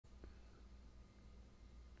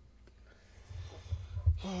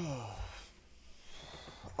All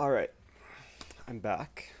right, I'm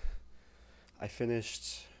back. I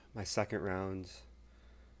finished my second round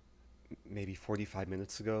maybe 45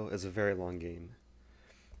 minutes ago. It was a very long game.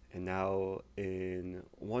 And now, in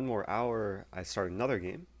one more hour, I start another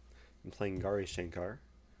game. I'm playing Gauri Shankar.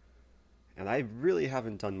 And I really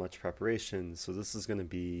haven't done much preparation, so this is going to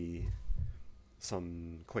be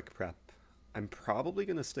some quick prep. I'm probably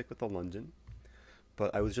going to stick with the London,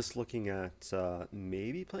 but I was just looking at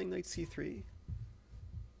maybe playing knight c3.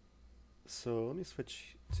 So let me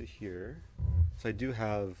switch to here. So I do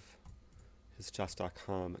have his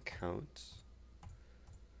chess.com account.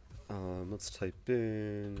 Let's type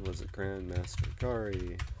in, was it Grandmaster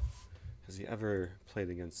Gari? Has he ever played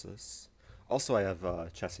against this? Also, I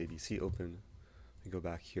have Chess ABC open. Let me go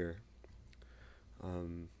back here.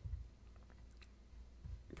 Um,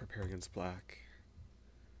 Prepare against black.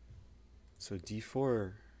 So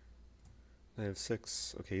d4, knight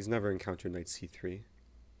f6. Okay, he's never encountered knight c3.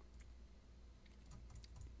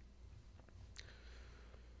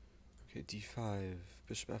 Okay, d5,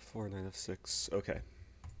 bishop f4, knight f6. Okay.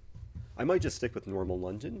 I might just stick with normal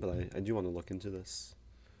London, but I do want to look into this.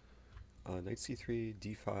 Knight c3,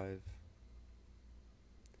 d5,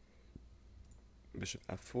 bishop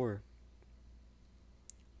f4.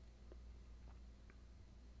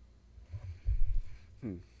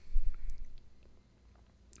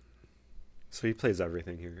 So he plays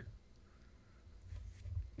everything here.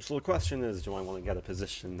 So the question is, do I want to get a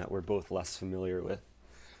position that we're both less familiar with?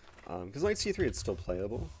 Because knight c3, it's still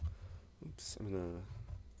playable. Oops, I'm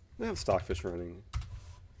gonna have Stockfish running.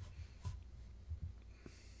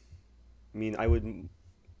 I mean, I would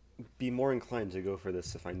be more inclined to go for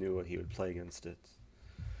this if I knew what he would play against it.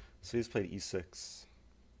 So he's played e6.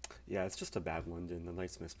 Yeah, it's just a bad London. The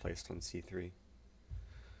knight's misplaced on c3.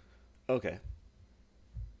 Okay.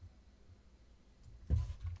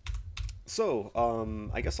 So,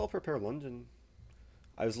 I guess I'll prepare London.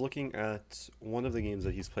 I was looking at one of the games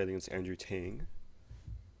that he's played against Andrew Tang.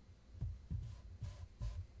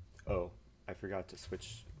 Oh, I forgot to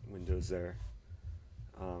switch windows there.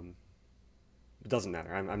 It doesn't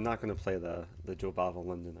matter. I'm not going to play the Joe Bava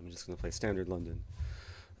London. I'm just going to play standard London.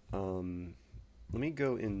 Let me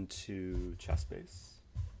go into ChessBase.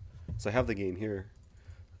 So I have the game here.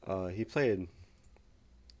 He played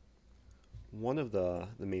one of the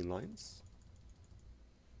main lines.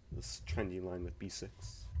 This trendy line with b6.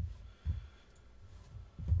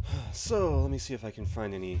 So let me see if I can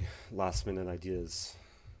find any last minute ideas.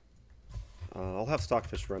 I'll have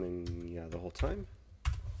Stockfish running, yeah, the whole time.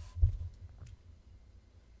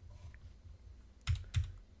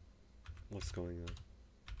 What's going on?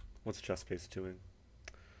 What's ChessBase doing?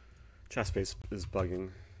 ChessBase is bugging.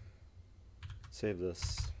 Save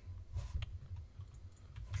this.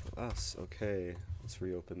 Control S. Okay, let's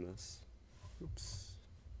reopen this. Oops.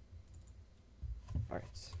 All right.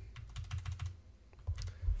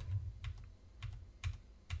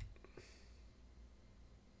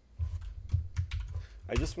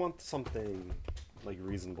 I just want something like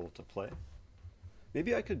reasonable to play.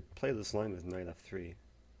 Maybe I could play this line with knight f3,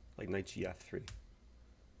 like knight gf3,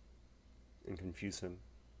 and confuse him.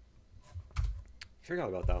 Forgot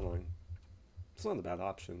about that line. It's not a bad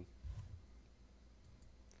option.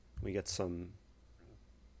 We get some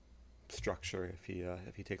structure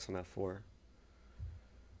if he takes on f4.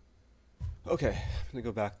 Okay, I'm gonna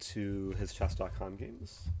go back to his chess.com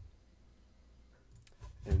games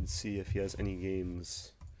and see if he has any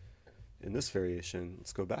games in this variation.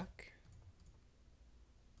 Let's go back.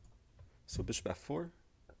 So bishop f4.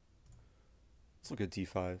 Let's look at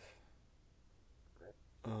d5.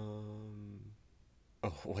 Oh,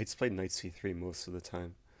 white's played knight c3 most of the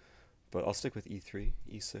time, but I'll stick with e3,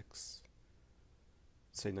 e6. Let's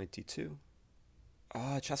say knight d2.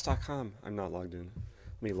 Chess.com. I'm not logged in.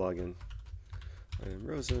 Let me log in. I am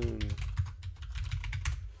Rosen.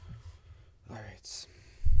 Alright.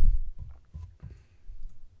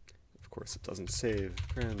 Of course it doesn't save.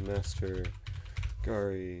 Grandmaster,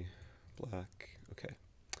 Gari, black. Okay.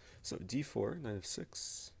 So d4, knight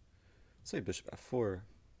f6. Say bishop f4.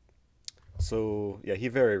 So, yeah, he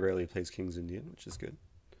very rarely plays King's Indian, which is good.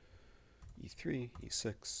 e3,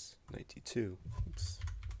 e6, knight d2. Oops.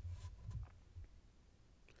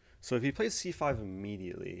 So if he plays c5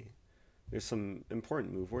 immediately, there's some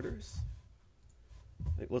important move orders.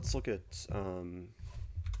 Like, let's look at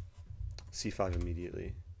c5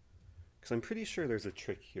 immediately. Because I'm pretty sure there's a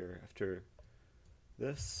trick here. After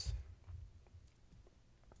this,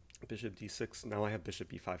 bishop d6, now I have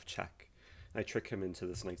bishop e5 check. I trick him into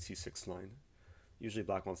this knight c6 line. Usually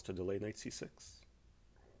black wants to delay knight c6.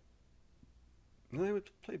 And then I would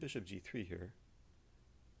play bishop g3 here.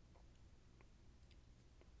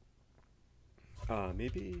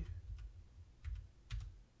 Maybe...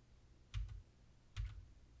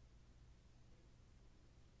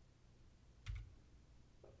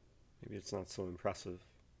 Maybe it's not so impressive.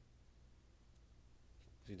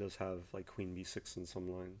 He does have like queen b6 in some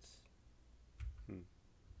lines.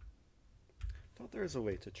 Thought there was a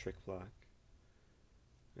way to trick black.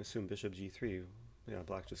 I assume bishop g3. Yeah,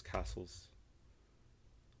 black just castles.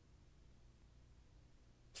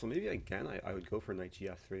 So maybe again I would go for knight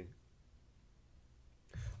gf3.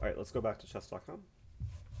 Alright, let's go back to chess.com.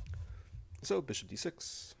 So bishop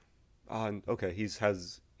d6. Okay, he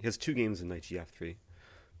has 2 games in knight gf3,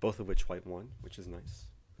 both of which white won, which is nice.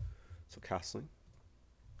 So castling.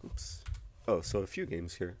 Oops. Oh, so a few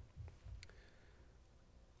games here.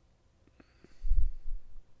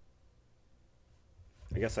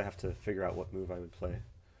 I guess I have to figure out what move I would play.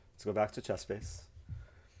 Let's go back to chess base.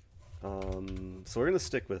 So we're going to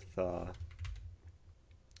stick with at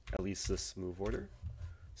least this move order.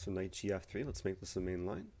 So knight gf3, let's make this the main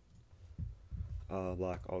line.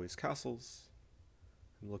 Black always castles.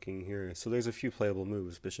 I'm looking here. So there's a few playable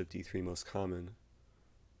moves. Bishop d3 most common.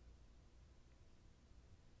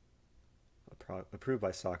 Approved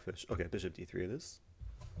by Stockfish. Okay, bishop d3 it is.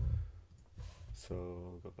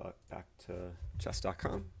 So go back to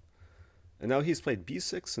chess.com. And now he's played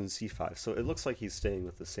b6 and c5. So it looks like he's staying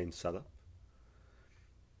with the same setup.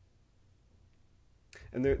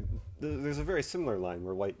 And there's a very similar line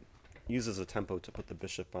where white uses a tempo to put the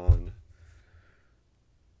bishop on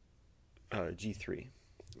g3.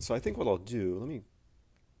 So I think what I'll do, let me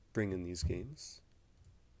bring in these games.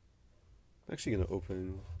 I'm actually going to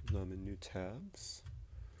open them in new tabs.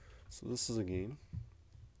 So this is a game.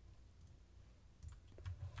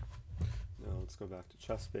 Now let's go back to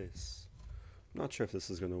chess base. I'm not sure if this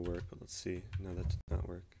is going to work, but let's see. No, that did not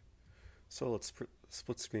work. So let's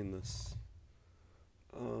split screen this.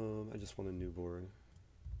 I just want a new board.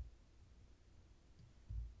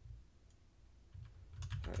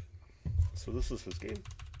 Alright, so this is his game.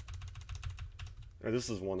 Or this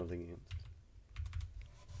is one of the games.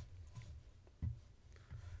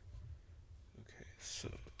 Okay, so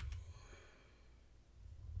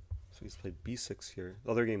he's played b6 here.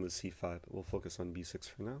 The other game was c5, but we'll focus on b6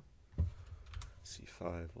 for now.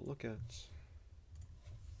 c5 we'll look at.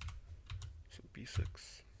 So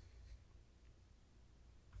b6.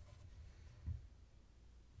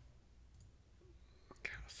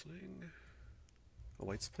 Castling. Oh,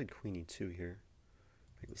 white's played queen e2 here.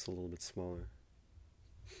 Make this a little bit smaller.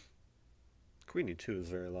 Queen e2 is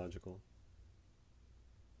very logical.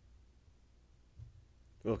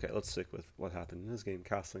 Okay, let's stick with what happened in his game.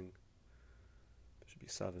 Castling. Bishop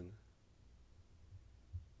b7.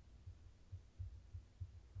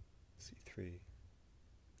 c3.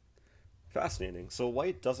 Fascinating. So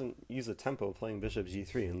white doesn't use a tempo playing bishop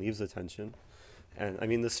g3 and leaves the tension. And I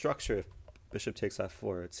mean, the structure, if bishop takes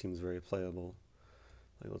f4, it seems very playable.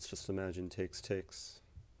 Like, let's just imagine takes.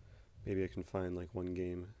 Maybe I can find like one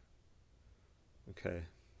game. Okay,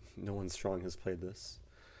 no one strong has played this.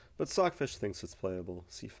 But Stockfish thinks it's playable.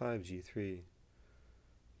 c5, g3,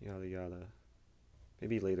 yada yada.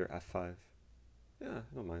 Maybe later f5. Yeah,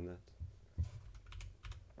 I don't mind that.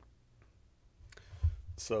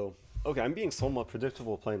 So, okay, I'm being somewhat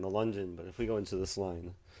predictable playing the London, but if we go into this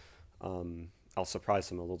line, I'll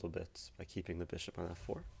surprise him a little bit by keeping the bishop on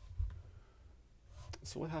f4.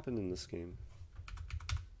 So what happened in this game?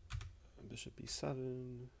 Bishop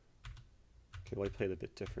b7. Okay, white played a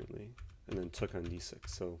bit differently, and then took on d6,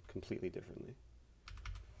 so completely differently.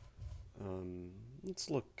 Let's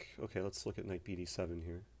look at knight bd7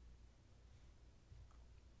 here.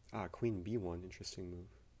 Queen b1, interesting move.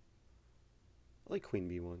 I like queen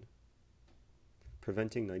b1.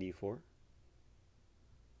 Preventing knight e4.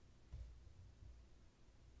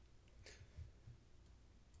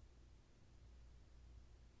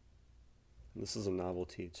 And this is a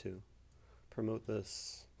novelty too. Promote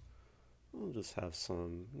this. We'll just have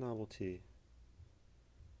some novelty.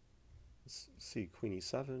 Let's see, queen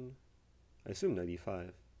e7. I assume knight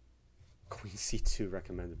e5. Queen c2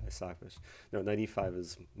 recommended by Stockfish. No, knight e5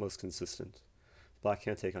 is most consistent. Black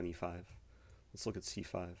can't take on e5. Let's look at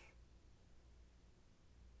c5.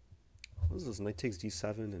 What is this? Knight takes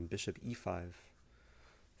d7 and bishop e5.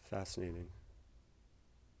 Fascinating.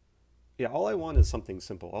 Yeah, all I want is something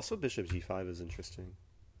simple. Also, bishop g5 is interesting.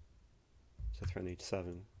 To threaten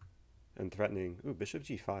h7. And threatening, bishop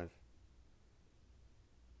g5.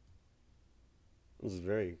 This is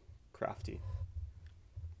very crafty.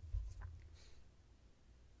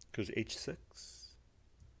 Goes h6.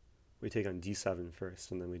 We take on d7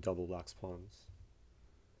 first, and then we double black's pawns.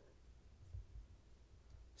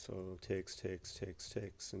 So takes,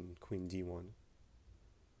 and queen d1.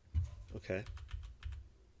 Okay.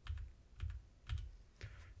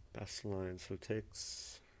 Best line, so it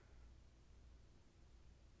takes...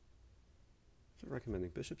 Is it recommending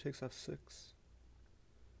bishop takes f6?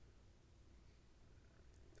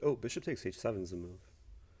 Oh, bishop takes h7 is a move.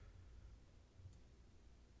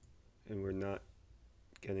 And we're not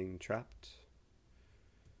getting trapped.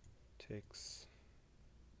 Takes...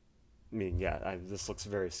 I mean, yeah, this looks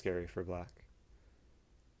very scary for black.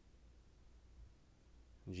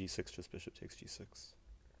 G6, just bishop takes g6.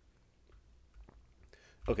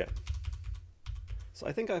 Okay. So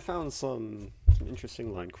I think I found some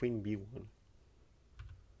interesting line. Queen b1.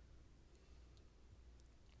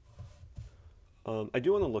 I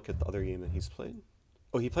do want to look at the other game that he's played.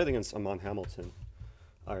 Oh, he played against Amon Hamilton.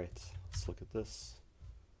 All right, let's look at this.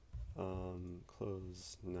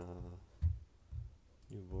 Close, nah.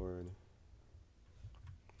 New board.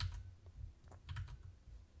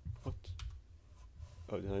 What?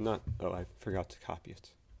 Oh, did I not? Oh, I forgot to copy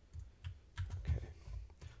it. Okay.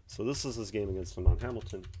 So this is his game against Amon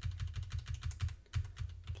Hamilton.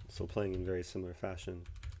 So playing in very similar fashion.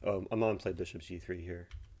 Oh, Amon played bishop g3 here.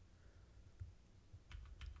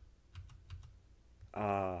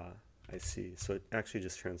 Ah, I see. So it actually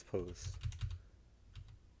just transposed.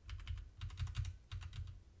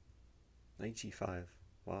 Knight g5.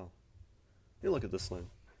 Wow. Let me look at this line.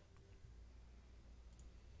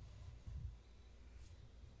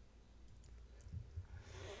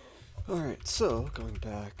 Alright, so going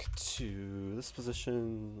back to this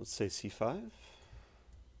position, let's say c5.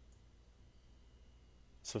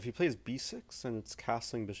 So if he plays b6, then it's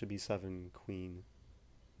castling bishop b7, queen.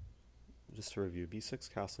 Just to review, b6,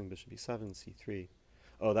 castling bishop b7, c3.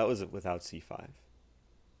 Oh, that was it without c5.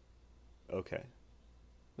 Okay.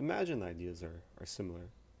 Imagine the ideas are similar.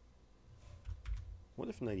 What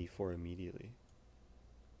if knight e4 immediately?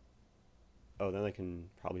 Oh, then I can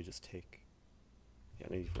probably just take. Yeah,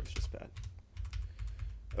 knight e4 is just bad.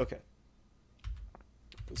 Okay.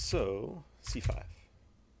 So, c5.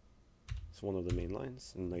 It's one of the main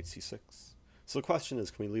lines, and knight c6. So the question is,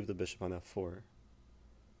 can we leave the bishop on f4?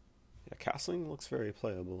 Yeah, castling looks very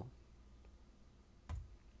playable.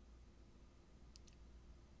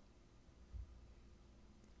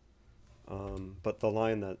 But the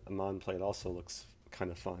line that Amon played also looks kind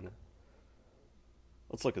of fun.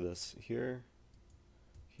 Let's look at this. Here,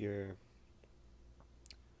 here,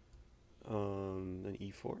 then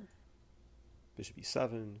e4, bishop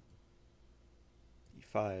e7,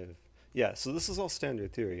 e5. Yeah, so this is all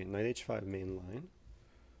standard theory. Knight h5 main line.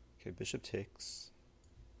 Okay, bishop takes.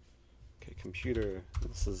 Okay, computer,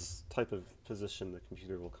 this is type of position the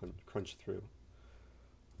computer will crunch through.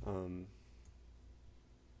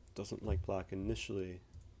 Doesn't like black initially.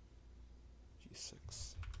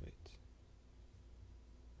 g6, wait.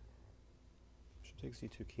 Bishop takes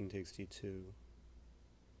d2, king takes d2.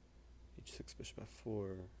 h6, bishop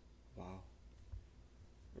f4. Wow.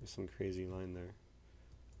 There's some crazy line there.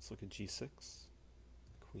 Let's look at g6.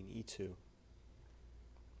 Queen e2.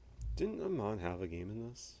 Didn't Amon have a game in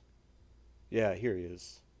this? Yeah, here he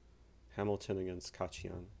is. Hamilton against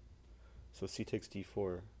Kachian. So c takes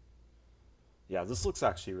d4. Yeah, this looks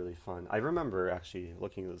actually really fun. I remember actually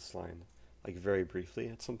looking at this line like very briefly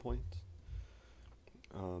at some point.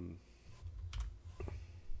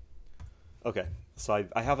 Okay, so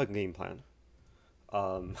I have a game plan.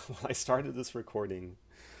 When I started this recording,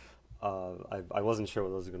 I wasn't sure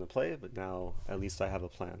what I was going to play, but now at least I have a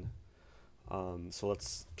plan. So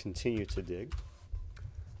let's continue to dig.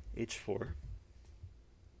 h4.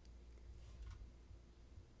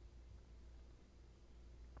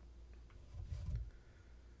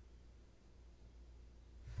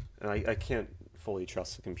 And I can't fully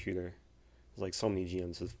trust the computer. Like so many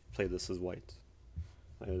GMs have played this as white.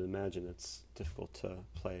 I would imagine it's difficult to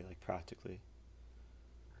play like practically.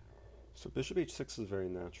 So bishop h6 is very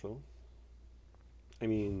natural. I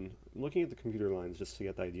mean, I'm looking at the computer lines just to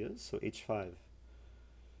get the ideas. So h5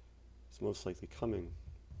 is most likely coming.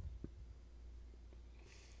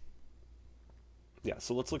 Yeah,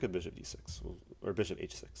 so let's look at bishop d6, or bishop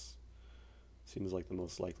h6. Seems like the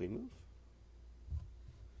most likely move.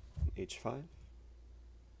 h5.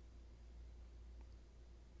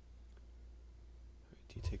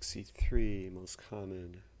 D takes c3, most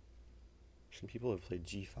common. Some people have played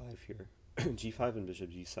g5 here. g5 and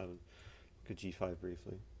bishop g7. Look at g5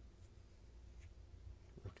 briefly.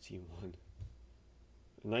 Rook d1.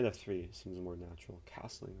 Knight f3 seems more natural.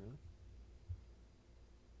 Castling, really?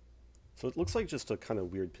 So it looks like just a kind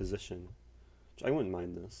of weird position. Which I wouldn't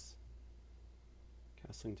mind this.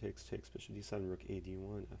 Castling takes, bishop d7, rook a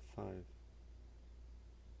d1, f5.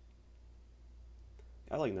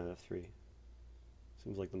 I like knight f3.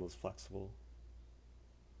 Seems like the most flexible.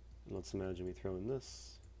 And let's imagine we throw in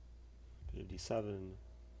this. Bishop d7.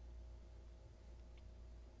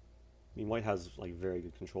 I mean, white has like very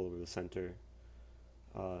good control over the center.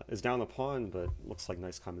 Is down a pawn, but looks like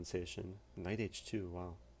nice compensation. Knight h2,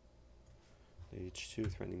 wow. Knight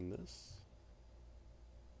h2 threatening this.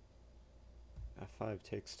 f5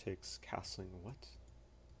 takes, castling, what?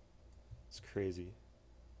 It's crazy.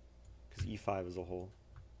 Because e5 is a hole.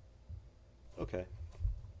 Okay.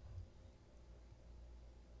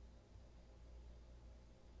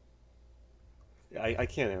 I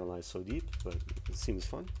can't analyze so deep, but it seems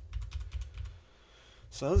fun.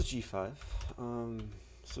 So that was g5.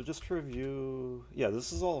 So just to review, yeah,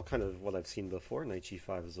 this is all kind of what I've seen before. Knight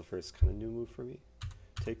g5 is the first kind of new move for me.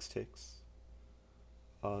 Takes.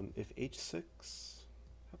 If h6,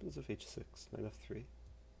 what happens if h6? Knight f3.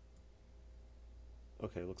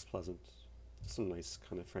 Okay, looks pleasant. Some nice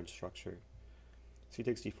kind of French structure. So he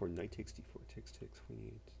takes d4, knight takes d4, takes, queen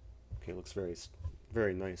e8. Okay, looks very,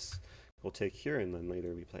 very nice. We'll take here, and then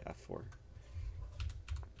later we play f4.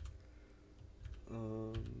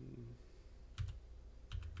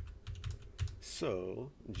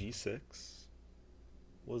 So g6.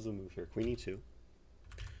 What was the move here? Queen e2.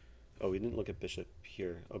 Oh, we didn't look at bishop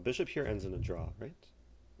here. Oh, bishop here ends in a draw, right?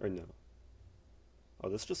 Or no? Oh,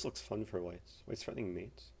 this just looks fun for white. White's threatening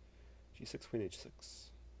mate. g6, queen h6.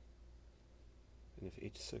 And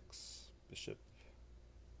if h6, bishop.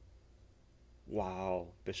 Wow,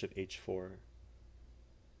 bishop h4.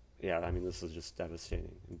 Yeah, I mean, this is just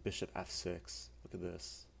devastating. And bishop f6. Look at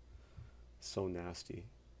this. So nasty.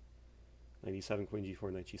 Knight e7, queen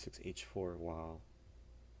g4, knight g6, h4. Wow.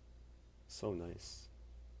 So nice.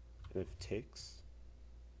 And if it takes?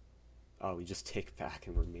 Oh, we just take back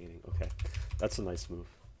and we're mating. Okay, that's a nice move.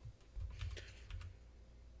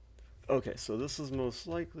 Okay, so this is most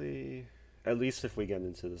likely, at least if we get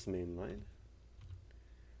into this main line.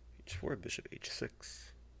 h4, bishop h6,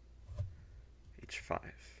 h5.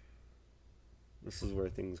 This is where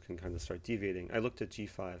things can kind of start deviating. I looked at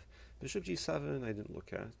g5. Bishop g7 I didn't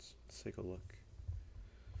look at. Let's take a look.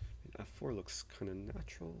 f4 looks kind of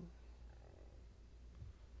natural.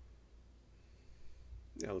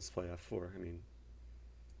 Yeah, let's play f4. I mean,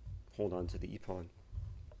 hold on to the e-pawn.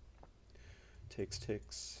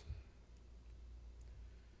 Takes.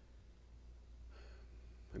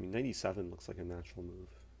 I mean, knight e7 looks like a natural move.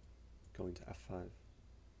 Going to f5.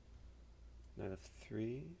 Knight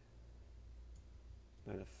f3.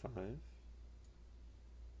 Knight f5.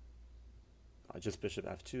 Just bishop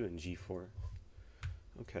f2 and g4.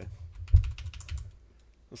 Okay.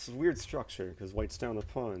 This is a weird structure because white's down a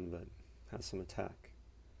pawn, but has some attack.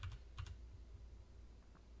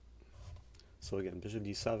 So again, bishop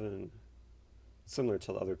d7, similar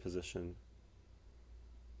to the other position,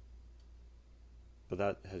 but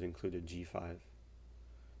that had included g5.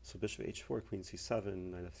 So bishop h4, queen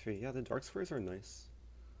c7, knight f3. Yeah, the dark squares are nice.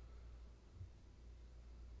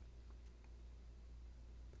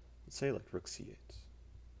 Let's say like rook c8,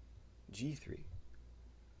 g3.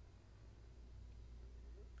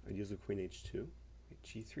 I'd use a queen h2,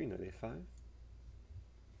 g3, knight a5. I'm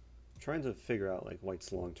trying to figure out like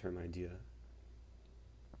white's long-term idea.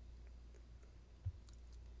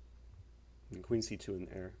 And queen c2 in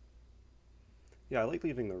air. Yeah, I like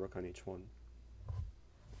leaving the rook on h1.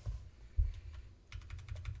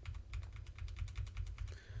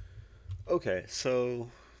 Okay, so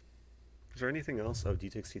is there anything else? Oh, d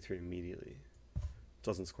takes c3 immediately.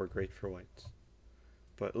 Doesn't score great for white.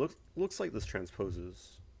 But it looks like this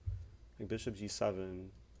transposes. Like bishop g7,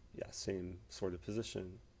 yeah, same sort of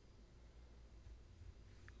position.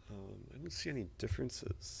 I don't see any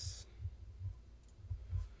differences.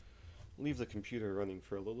 Leave the computer running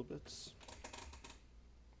for a little bit.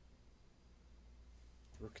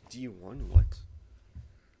 Rook d1, what?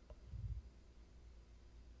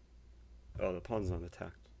 Oh, the pawn's not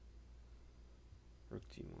attacked. Rook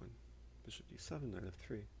d1, bishop d7, knight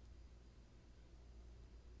f3.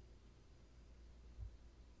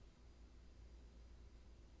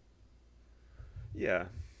 Yeah,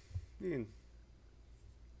 I mean,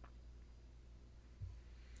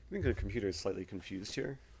 I think the computer is slightly confused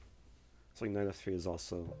here. It's like knight f3 is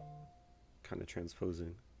also kind of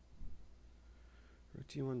transposing. Rook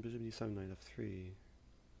d1, bishop d7, knight f3.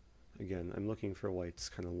 Again, I'm looking for white's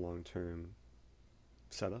kind of long-term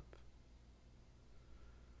setup.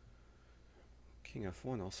 King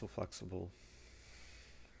f1 also flexible.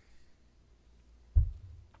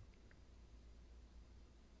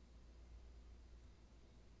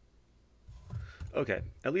 Okay,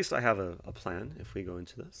 at least I have a plan if we go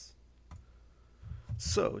into this.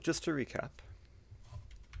 So, just to recap.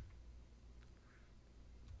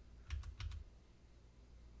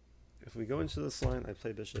 if we go into this line, I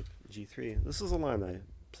play bishop g3. This is a line I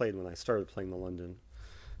played when I started playing the London.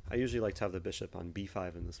 I usually like to have the bishop on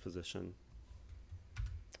b5 in this position.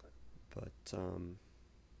 But,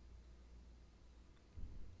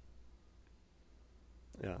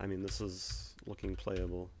 yeah, I mean, this is looking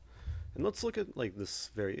playable. And let's look at, like, this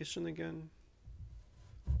variation again,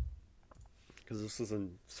 because this is a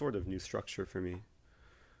sort of new structure for me.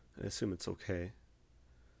 I assume it's okay.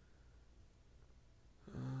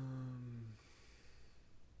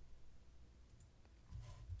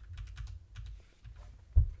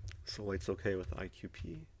 So white's okay with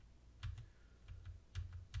IQP.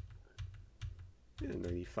 Yeah,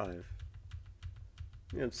 95.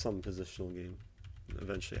 Yeah, it's some positional game.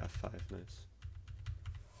 Eventually f5, nice.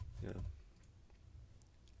 Yeah.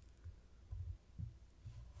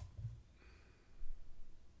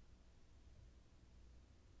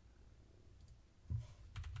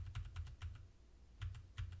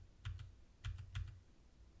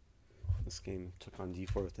 This game took on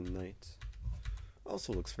d4 with a knight.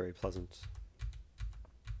 Also looks very pleasant.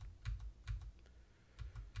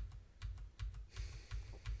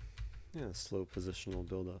 Yeah, slow positional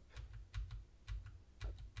build-up.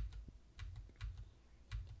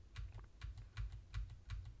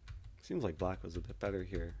 Seems like black was a bit better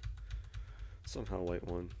here. Somehow white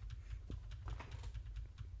won.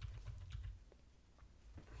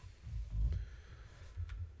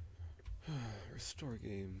 Restore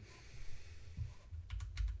game.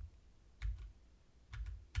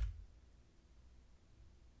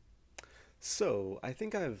 So I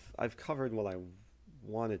think I've covered what I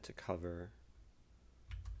wanted to cover.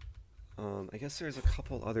 I guess there's a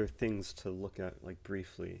couple other things to look at, like,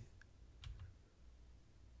 briefly.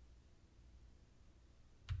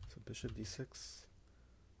 So bishop d6.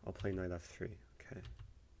 I'll play knight f3. Okay.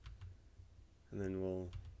 And then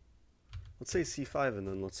let's say c5, and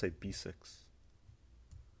then let's say b6.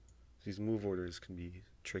 These move orders can be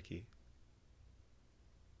tricky.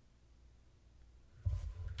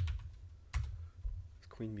 Is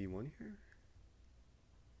queen b1 here?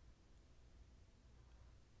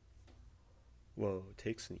 Whoa,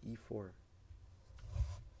 takes an e4.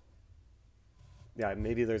 Yeah,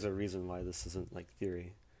 maybe there's a reason why this isn't like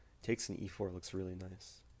theory. Takes an e4 looks really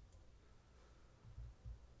nice.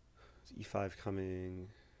 Is e5 coming?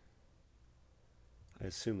 I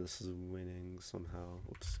assume this is winning somehow.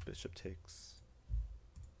 Oops, bishop takes.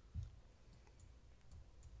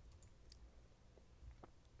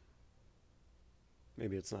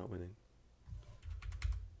 Maybe it's not winning.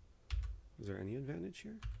 Is there any advantage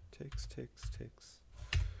here? Takes, takes, takes.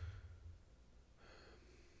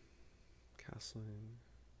 Castling.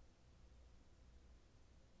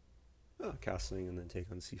 Oh, castling and then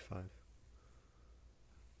take on c5.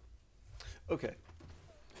 Okay.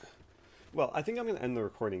 Well, I think I'm going to end the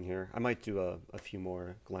recording here. I might do a few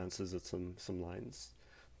more glances at some lines.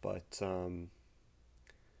 But,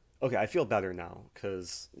 okay, I feel better now,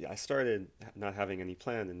 because yeah, I started not having any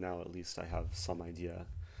plan, and now at least I have some idea.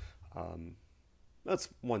 That's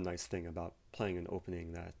one nice thing about playing an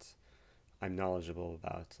opening that I'm knowledgeable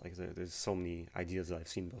about. Like, there's so many ideas that I've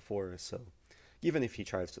seen before, so even if he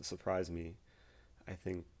tries to surprise me, I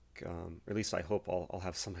think, or at least I hope I'll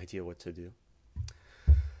have some idea what to do.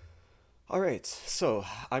 Alright, so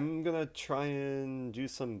I'm gonna try and do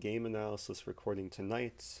some game analysis recording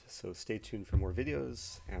tonight, so stay tuned for more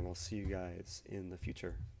videos, and I'll see you guys in the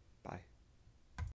future. Bye.